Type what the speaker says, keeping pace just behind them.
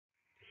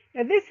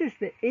Now this is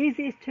the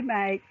easiest to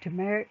make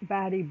turmeric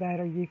body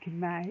butter you can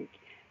make.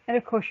 And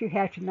of course you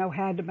have to know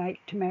how to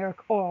make turmeric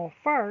oil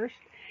first.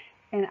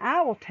 And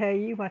I will tell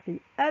you what the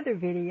other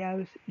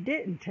videos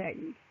didn't tell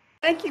you.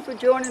 Thank you for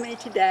joining me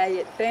today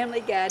at Family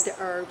Guide to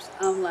Herbs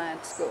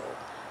Online School.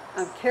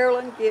 I'm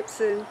Carolyn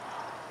Gibson,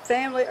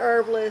 family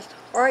herbalist,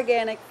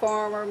 organic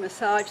farmer,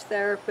 massage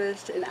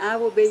therapist, and I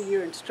will be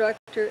your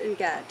instructor and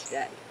guide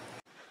today.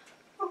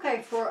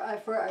 Okay, for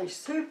a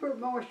super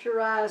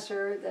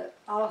moisturizer that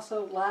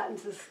also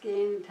lightens the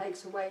skin and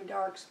takes away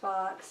dark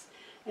spots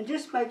and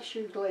just makes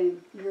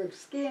your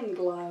skin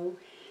glow,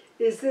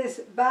 is this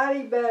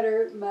body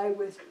butter made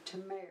with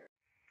turmeric.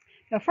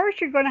 Now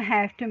first you're going to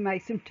have to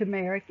make some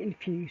turmeric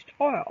infused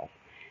oil.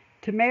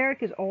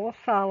 Turmeric is oil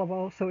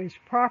soluble, so its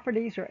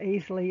properties are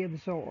easily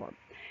absorbed.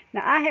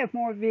 Now I have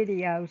more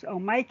videos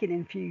on making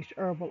infused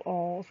herbal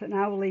oils, and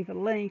I will leave a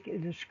link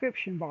in the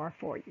description bar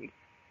for you.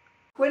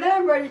 When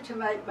I'm ready to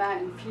make my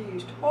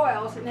infused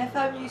oils, and if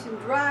I'm using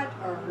dried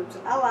herbs,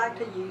 I like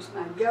to use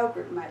my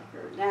yogurt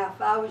maker. Now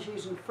if I was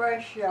using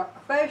fresh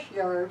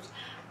herbs,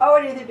 I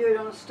would either do it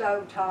on a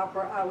stove top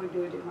or I would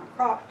do it in my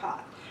crock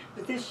pot.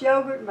 But this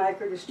yogurt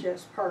maker is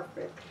just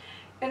perfect.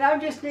 And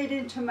I'm just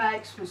needing to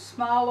make some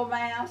small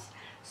amounts.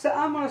 So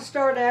I'm going to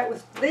start out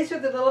with, these are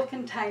the little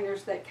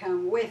containers that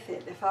come with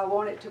it. If I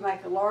wanted to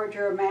make a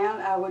larger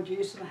amount, I would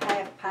use some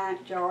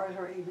half-pint jars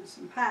or even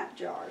some pint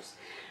jars.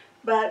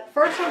 But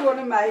first I'm going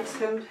to make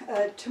some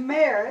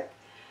turmeric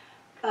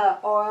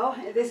oil.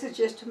 This is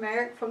just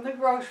turmeric from the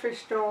grocery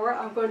store.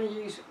 I'm going to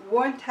use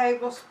 1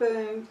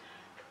 tablespoon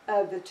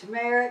of the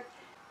turmeric,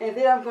 and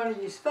then I'm going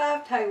to use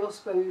 5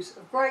 tablespoons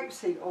of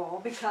grapeseed oil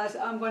because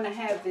I'm going to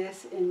have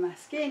this in my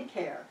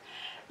skincare.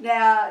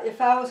 Now, if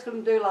I was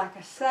going to do like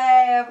a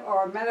salve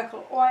or a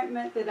medical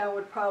ointment, then I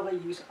would probably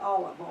use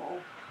olive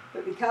oil.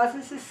 But because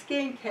this is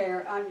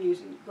skincare, I'm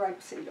using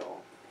grapeseed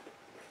oil.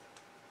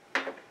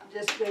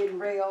 Just being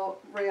real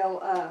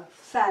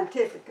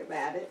scientific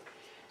about it.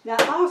 Now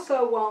I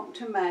also want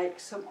to make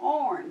some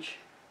orange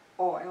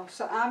oil,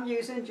 so I'm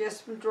using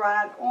just some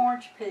dried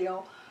orange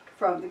peel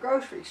from the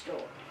grocery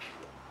store.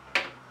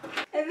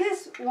 And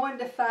this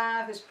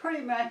 1:5 is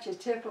pretty much a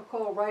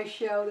typical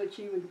ratio that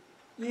you would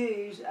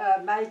use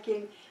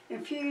making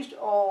infused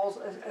oils,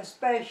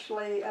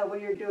 especially when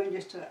you're doing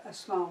just a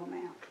small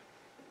amount.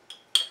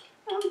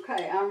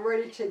 Okay, I'm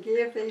ready to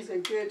give these a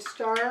good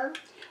stir.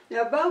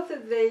 Now both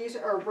of these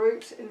are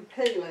roots and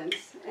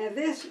peelings, and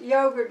this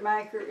yogurt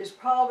maker is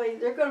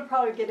they're going to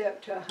probably get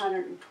up to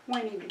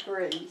 120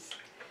 degrees.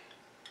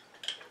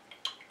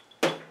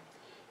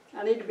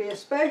 I need to be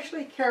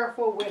especially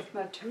careful with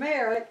my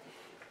turmeric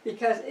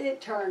because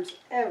it turns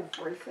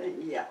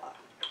everything yellow.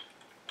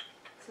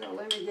 So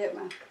let me get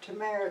my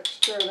turmeric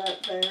stirred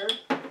up there.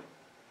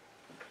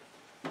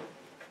 And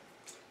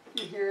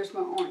here's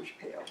my orange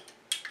peel.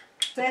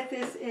 Set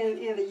this in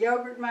the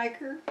yogurt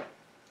maker.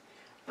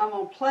 I'm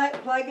going to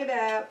plug it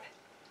up,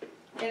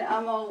 and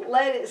I'm going to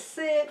let it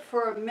sit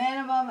for a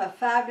minimum of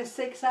 5 to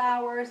 6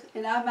 hours,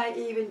 and I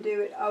may even do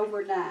it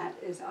overnight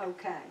is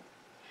okay.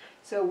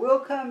 So we'll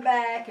come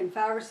back in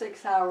 5 or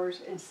 6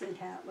 hours and see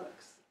how it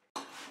looks.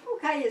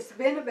 Okay, it's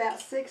been about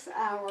 6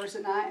 hours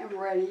and I am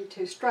ready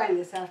to strain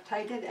this. I've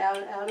taken it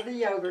out of the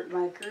yogurt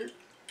maker.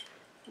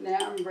 Now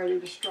I'm ready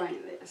to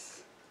strain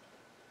this.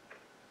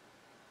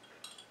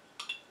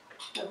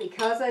 Now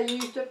because I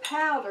used a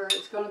powder,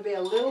 it's going to be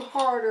a little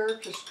harder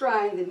to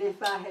strain than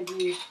if I had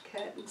used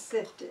cut and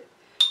sifted.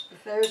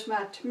 But there's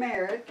my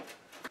turmeric.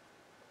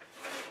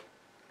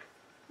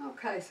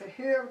 Okay, so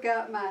here I've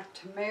got my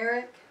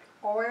turmeric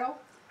oil.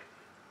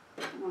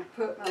 I'm going to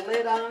put my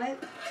lid on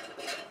it.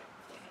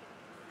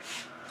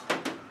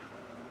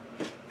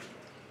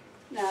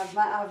 Now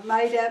I've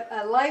made up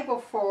a label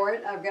for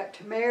it. I've got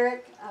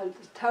turmeric. I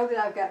told it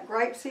I've got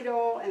grapeseed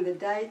oil and the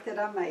date that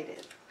I made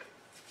it.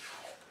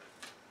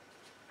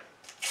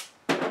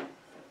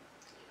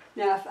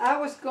 Now if I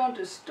was going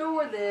to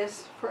store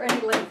this for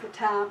any length of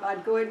time,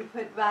 I'd go ahead and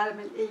put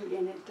vitamin E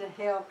in it to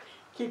help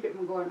keep it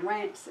from going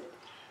rancid.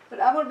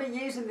 But I'm going to be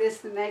using this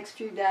the next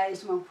few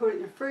days. I'm going to put it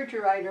in the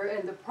refrigerator,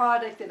 and the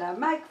product that I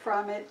make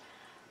from it,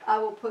 I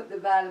will put the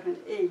vitamin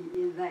E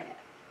in that.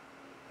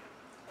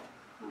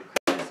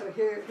 Okay, so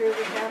here we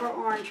have our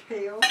orange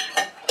peel.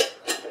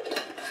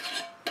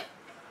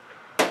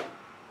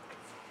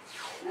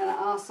 And I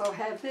also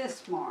have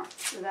this mark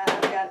that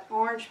I've got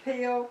orange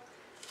peel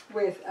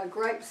with a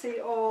grapeseed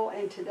oil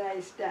and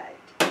today's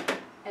date.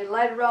 And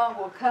later on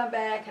we'll come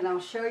back and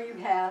I'll show you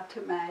how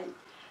to make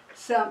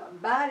some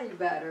body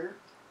butter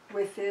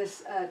with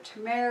this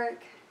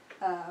turmeric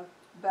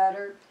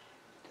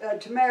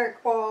turmeric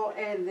oil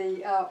and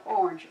the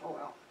orange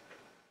oil.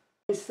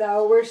 And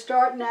so we're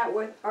starting out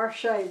with our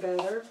shea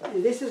butter,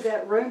 and this is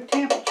at room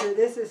temperature.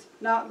 This is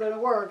not going to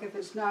work if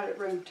it's not at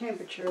room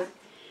temperature.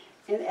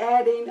 And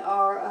adding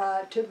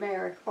our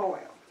turmeric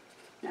oil.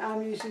 Now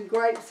I'm using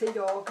grapeseed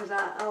oil because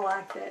I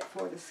like that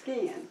for the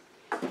skin.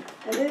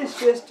 And then it's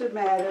just a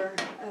matter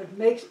of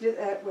mixing it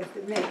up with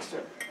the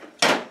mixer.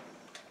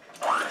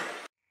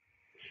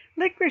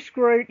 Licorice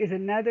root is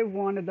another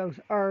one of those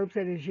herbs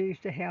that is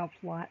used to help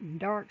lighten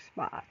dark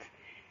spots.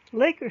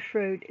 Licorice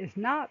root is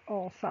not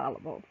oil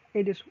soluble,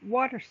 it is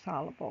water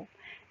soluble.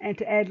 And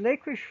to add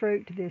licorice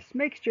root to this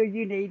mixture,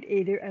 you need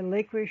either a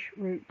licorice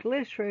root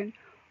glycerin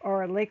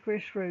or a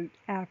licorice root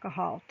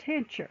alcohol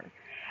tincture.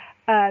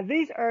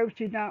 These herbs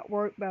do not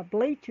work by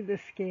bleaching the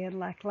skin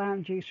like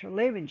lime juice or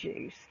lemon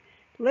juice.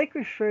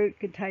 Licorice root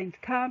contains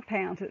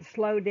compounds that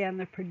slow down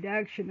the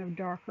production of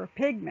darker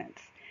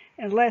pigments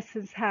and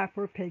lessens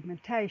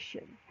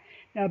hyperpigmentation.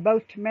 Now,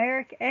 both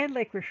turmeric and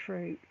licorice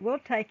root will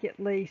take at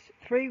least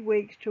 3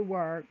 weeks to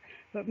work,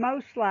 but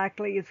most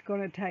likely it's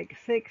going to take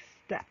 6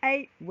 to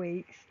 8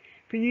 weeks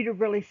for you to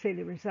really see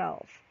the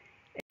results.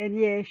 And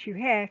yes, you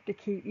have to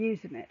keep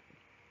using it.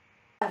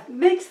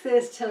 Mix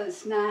this till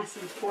it's nice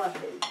and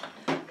fluffy.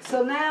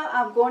 So now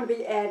I'm going to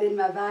be adding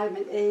my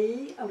vitamin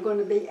E. I'm going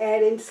to be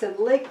adding some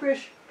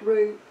licorice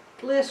root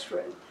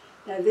glycerin.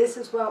 Now this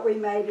is what we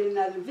made in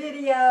another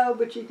video,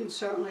 but you can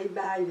certainly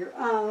buy your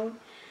own.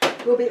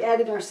 We'll be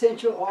adding our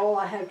essential oil.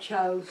 I have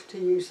chose to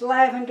use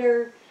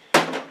lavender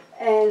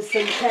and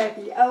some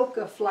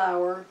tapioca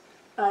flour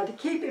to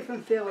keep it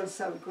from feeling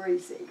so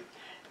greasy.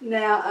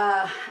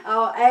 Now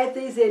I'll add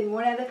these in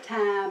one at a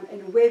time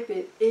and whip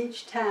it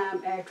each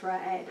time after I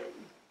add it.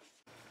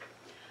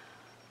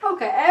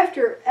 Okay,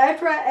 after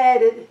I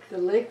added the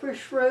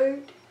licorice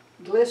root,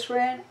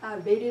 glycerin, I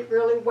beat it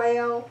really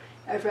well.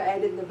 After I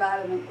added the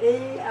vitamin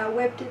E, I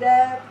whipped it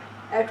up.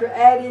 After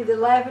adding the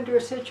lavender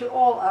essential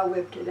oil, I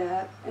whipped it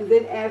up. And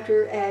then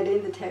after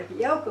adding the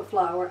tapioca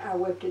flour, I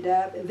whipped it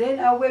up. And then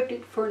I whipped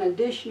it for an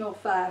additional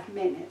 5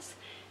 minutes.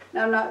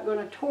 Now I'm not going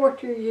to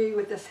torture you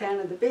with the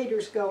sound of the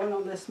beaters going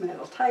on this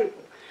metal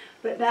table.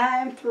 But now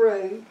I'm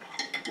through.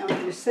 I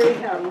want you to see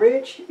how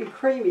rich and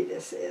creamy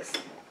this is.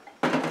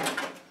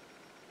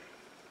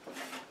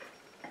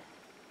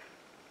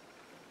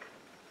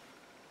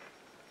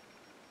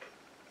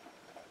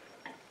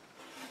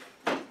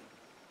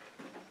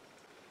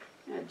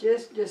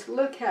 Just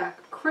look how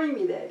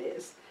creamy that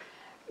is.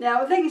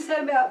 Now, the thing you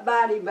said about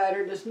body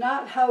butter does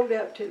not hold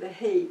up to the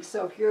heat.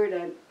 So if you're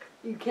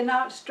you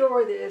cannot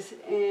store this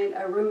in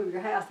a room of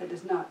your house that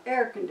is not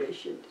air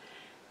conditioned.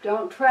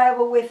 Don't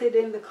travel with it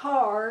in the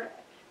car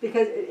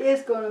because it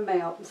is going to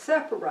melt and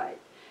separate.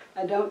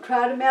 Now, don't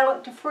try to mail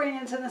it to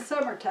friends in the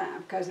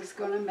summertime because it's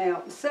going to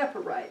melt and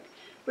separate.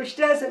 Which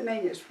doesn't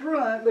mean it's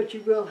ruined, but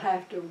you will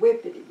have to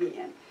whip it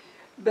again.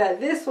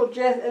 But this will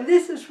and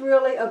this is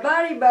really, a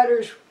body butter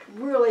is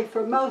really,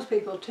 for most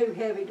people, too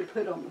heavy to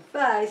put on the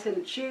face, and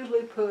it's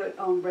usually put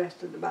on the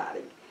rest of the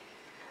body.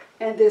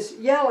 And this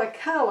yellow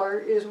color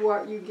is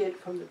what you get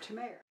from the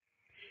turmeric.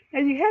 Now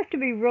you have to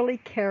be really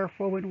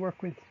careful when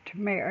working with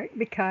turmeric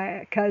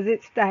because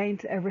it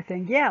stains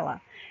everything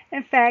yellow.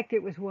 In fact,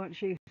 it was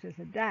once used as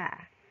a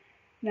dye.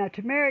 Now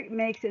turmeric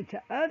mixed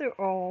into other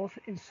oils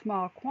in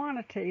small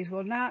quantities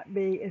will not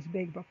be as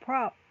big of a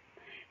problem.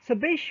 So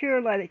be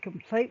sure to let it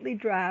completely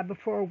dry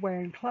before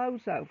wearing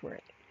clothes over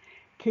it.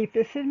 Keep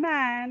this in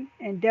mind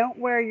and don't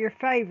wear your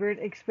favorite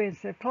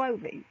expensive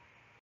clothing.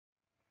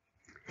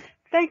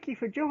 Thank you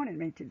for joining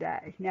me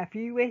today. Now if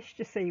you wish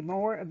to see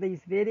more of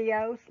these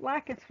videos,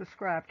 like and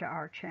subscribe to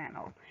our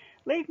channel.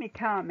 Leave me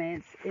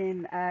comments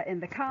in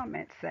the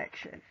comments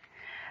section.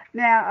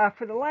 Now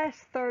for the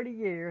last 30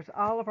 years,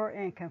 all of our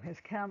income has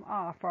come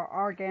off our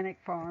organic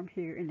farm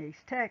here in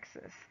East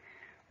Texas.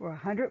 We're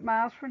 100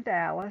 miles from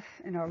Dallas,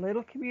 and our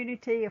little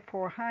community of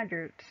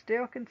 400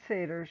 still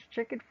considers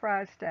chicken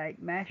fried steak,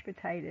 mashed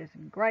potatoes,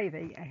 and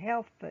gravy a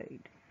health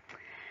food.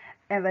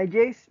 And they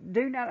just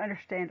do not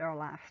understand our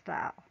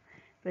lifestyle.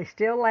 They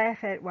still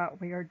laugh at what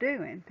we are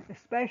doing,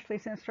 especially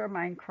since our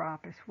main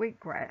crop is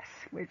wheatgrass,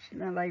 which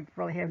they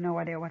really have no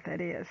idea what that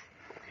is.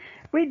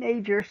 We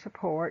need your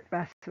support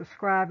by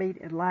subscribing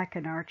and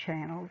liking our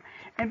channel,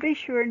 and be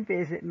sure and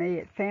visit me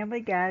at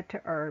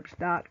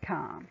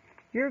FamilyGuideToHerbs.com.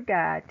 Your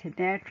guide to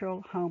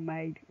natural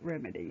homemade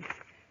remedies.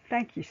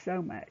 Thank you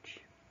so much.